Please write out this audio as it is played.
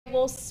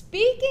Well,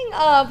 speaking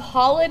of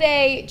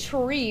holiday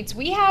treats,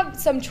 we have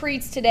some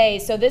treats today.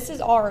 So this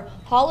is our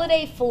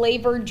holiday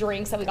flavored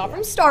drinks that we got from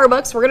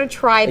Starbucks. We're gonna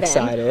try them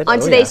Excited. on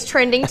today's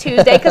Trending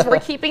Tuesday because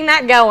we're keeping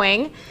that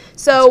going.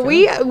 So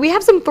we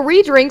have some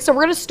free drinks. So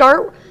we're gonna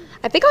start,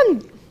 I think,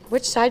 on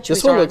which side should we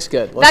start? This one looks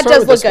good. That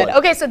does look good.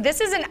 Okay, so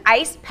this is an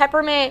iced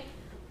peppermint.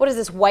 What is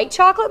this, white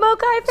chocolate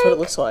mocha, I think? That's what it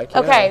looks like, yeah.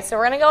 Okay, so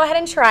we're going to go ahead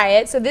and try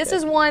it. So this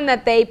is one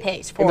that they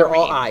picked for me. And they're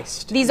all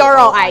iced. These are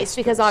all iced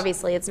because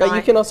obviously it's not. But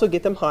you can also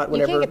get them hot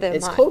whenever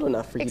it's cold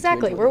enough for you.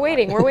 Exactly, we're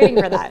waiting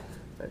for that.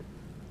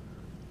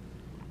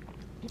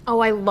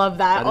 Oh, I love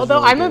that. Although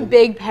really I'm a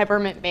big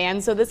peppermint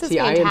fan, so this is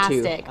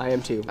fantastic. I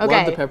am too. Okay.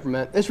 Love the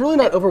peppermint. It's really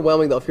not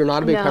overwhelming though if you're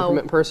not a big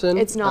peppermint person.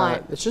 It's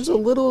not. It's just a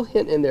little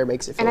hint in there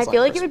makes it feel like I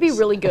feel like it would be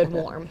really good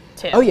warm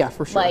too. Oh yeah,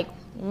 for sure. Like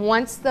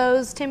once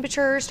those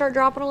temperatures start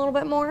dropping a little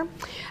bit more.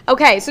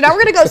 Okay, so now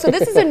we're gonna go. So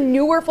this is a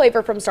newer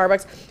flavor from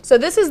Starbucks. So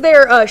this is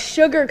their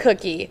sugar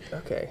cookie.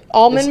 Okay.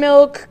 Almond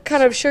milk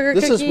kind of sugar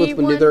cookie. This is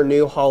with their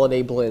new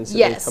holiday blends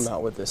that they come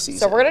out with this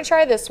season. So we're gonna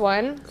try this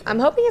one. Okay. I'm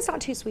hoping it's not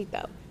too sweet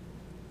though.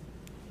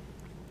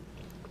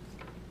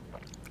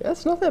 Yeah,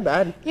 it's not that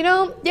bad. You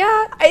know,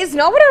 yeah, it's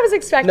not what I was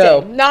expecting.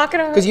 No, not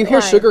gonna. Because you hear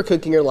sugar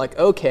cooking, you're like,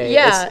 okay,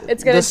 yeah,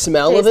 it's gonna. The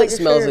smell of it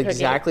smells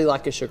exactly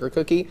like a sugar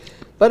cookie,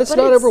 but it's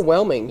not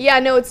overwhelming. Yeah,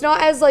 no, it's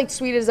not as like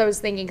sweet as I was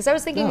thinking. Because I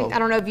was thinking, I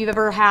don't know if you've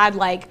ever had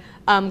like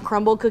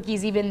crumble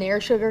cookies. Even their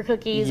sugar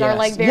cookies are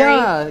like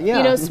very,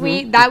 you know,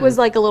 sweet. That was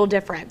like a little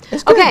different.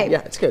 It's good. Okay,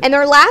 yeah, it's good. And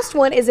their last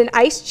one is an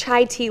iced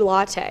chai tea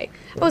latte.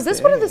 Oh, is this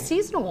one of the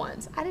seasonal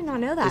ones? I did not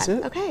know that. Is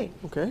it? Okay.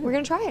 Okay. We're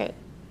gonna try it.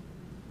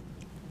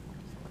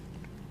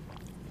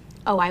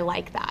 Oh, I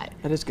like that.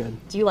 That is good.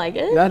 Do you like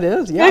it? That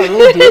is, yeah, I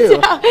really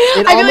do.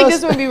 I feel like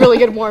this would be really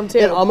good warm too.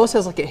 It almost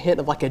has like a hint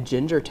of like a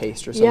ginger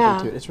taste or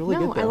something to it. It's really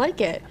good though. I like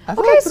it.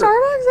 Okay,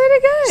 Starbucks, they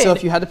did good. So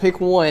if you had to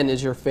pick one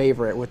as your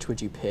favorite, which would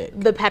you pick?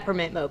 The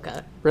peppermint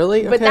mocha.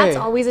 Really? Okay. But that's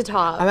always a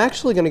top. I'm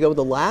actually going to go with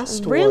the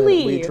last one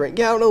we drank.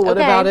 Yeah, I don't know what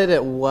about it.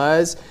 It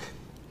was.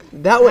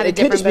 That one, it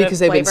could just be because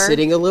they've been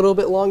sitting a little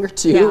bit longer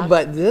too,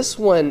 but this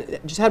one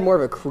just had more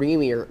of a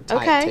creamier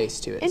type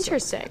taste to it.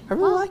 Interesting. So I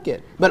really like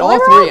it. But all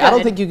three, I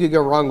don't think you could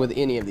go wrong with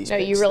any of these. No,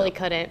 you really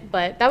couldn't.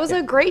 But that was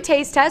a great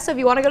taste test. So if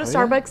you want to go to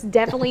Starbucks,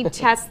 definitely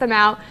test them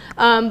out.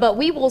 But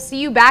we will see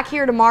you back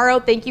here tomorrow.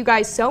 Thank you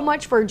guys so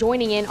much for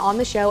joining in on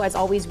the show. As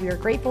always, we are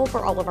grateful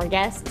for all of our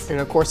guests. And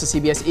of course, the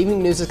CBS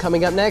Evening News is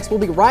coming up next. We'll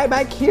be right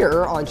back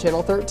here on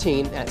Channel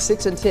 13 at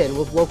 6 and 10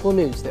 with local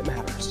news that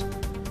matters.